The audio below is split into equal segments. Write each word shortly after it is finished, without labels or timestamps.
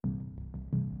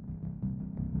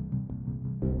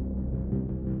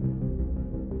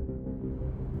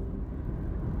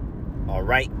All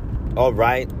right.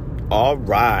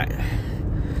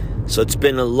 So it's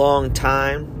been a long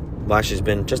time. Well, actually, it's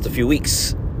been just a few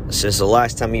weeks since the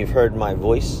last time you've heard my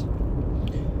voice.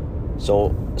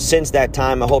 So since that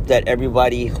time, I hope that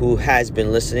everybody who has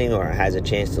been listening or has a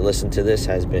chance to listen to this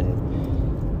has been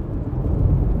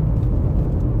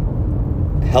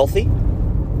healthy,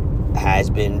 has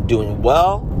been doing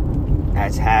well,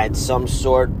 has had some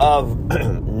sort of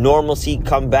normalcy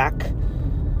come back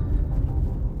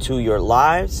to your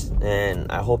lives,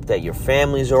 and I hope that your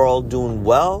families are all doing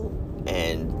well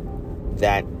and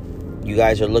that you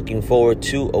guys are looking forward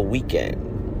to a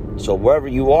weekend. So wherever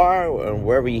you are and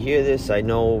wherever you hear this, I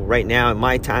know right now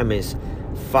my time is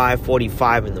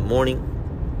 5:45 in the morning,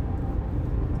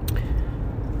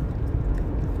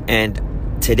 and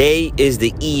today is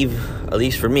the eve, at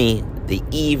least for me, the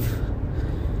eve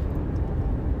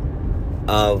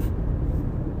of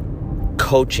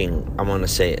coaching. I'm gonna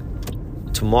say it.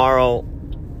 Tomorrow,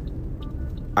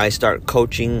 I start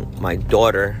coaching my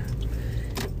daughter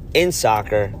in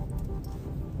soccer,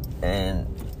 and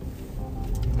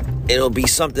it'll be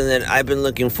something that I've been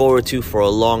looking forward to for a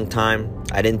long time.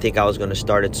 I didn't think I was going to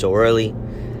start it so early,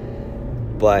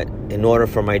 but in order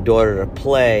for my daughter to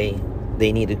play,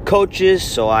 they needed coaches,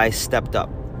 so I stepped up.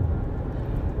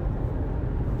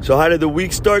 So how did the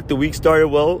week start? The week started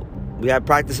well. We had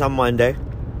practice on Monday.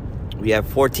 We have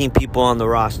 14 people on the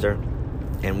roster,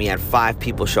 and we had 5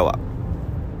 people show up.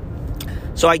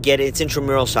 So I get it. It's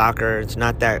intramural soccer. It's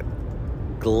not that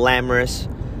glamorous,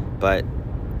 but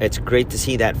it's great to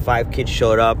see that 5 kids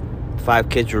showed up. 5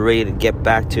 kids were ready to get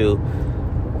back to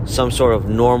some sort of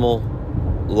normal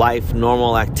life,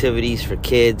 normal activities for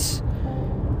kids.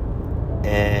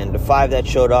 And the 5 that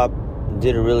showed up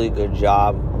did a really good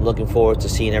job. I'm looking forward to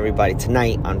seeing everybody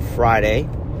tonight on Friday,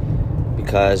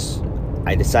 because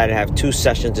I decided to have 2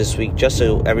 sessions this week just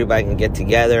so everybody can get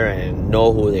together and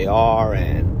know who they are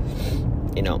and,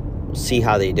 see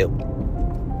how they do.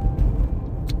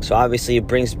 So obviously it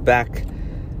brings back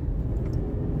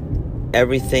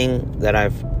everything that I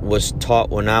was taught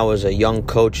when I was a young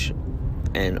coach,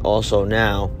 and also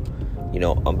now,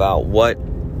 about what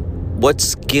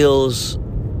skills,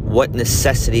 what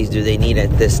necessities do they need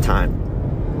at this time.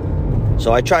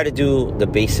 So I try to do the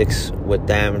basics with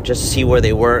them, just to see where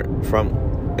they were from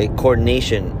a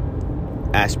coordination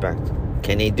aspect.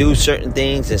 Can they do certain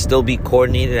things and still be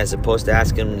coordinated, as opposed to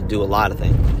asking them to do a lot of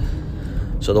things?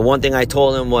 So the one thing I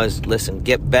told them was, listen,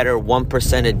 get better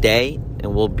 1% a day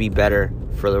and we'll be better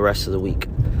for the rest of the week.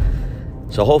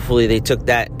 So hopefully they took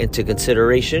that into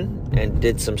consideration and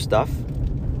did some stuff.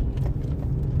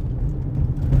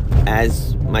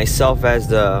 As myself, as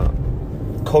the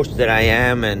coach that I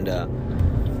am, and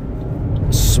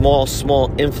small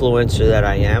influencer that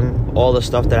I am, all the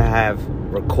stuff that I have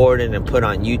recorded and put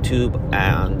on YouTube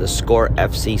on the Score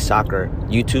FC Soccer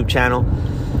YouTube channel,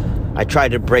 I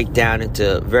tried to break down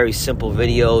into very simple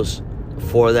videos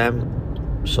for them.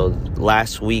 So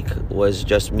last week was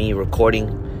just me recording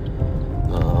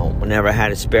whenever I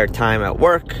had a spare time at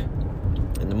work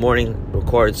in the morning,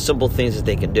 record simple things that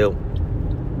they can do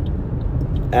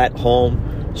at home,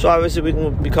 so obviously we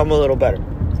can become a little better.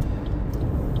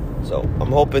 So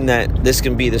I'm hoping that this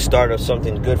can be the start of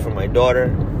something good for my daughter,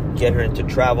 get her into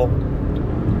travel,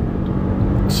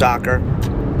 soccer,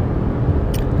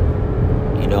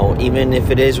 even if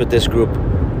it is with this group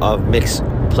of mixed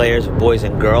players, boys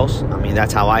and girls. I mean,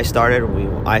 that's how I started.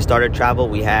 I started travel.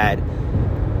 We had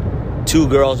 2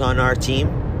 girls on our team,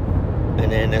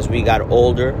 and then as we got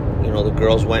older, the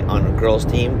girls went on a girls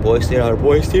team, boys stayed on a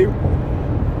boys team.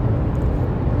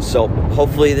 So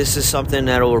hopefully this is something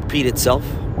that will repeat itself.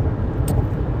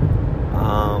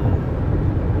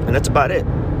 And that's about it.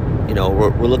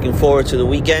 We're looking forward to the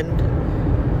weekend,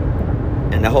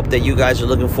 and I hope that you guys are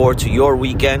looking forward to your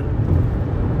weekend.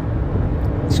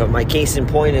 So my case in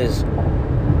point is,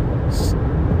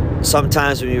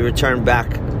 sometimes when you return back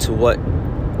to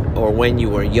when you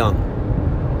were young,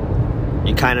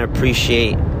 you kind of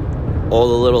appreciate all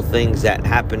the little things that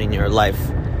happen in your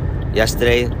life.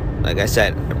 Yesterday, like I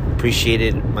said,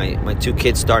 appreciated my 2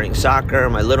 kids starting soccer.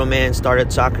 My little man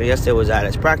started soccer yesterday, was at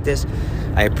his practice.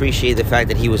 I appreciate the fact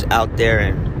that he was out there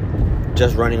and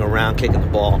just running around, kicking the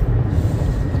ball.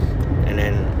 And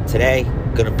then today,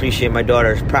 going to appreciate my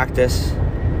daughter's practice.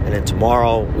 And then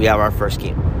tomorrow, we have our first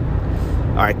game.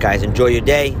 All right, guys, enjoy your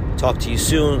day. Talk to you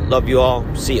soon. Love you all.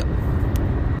 See ya.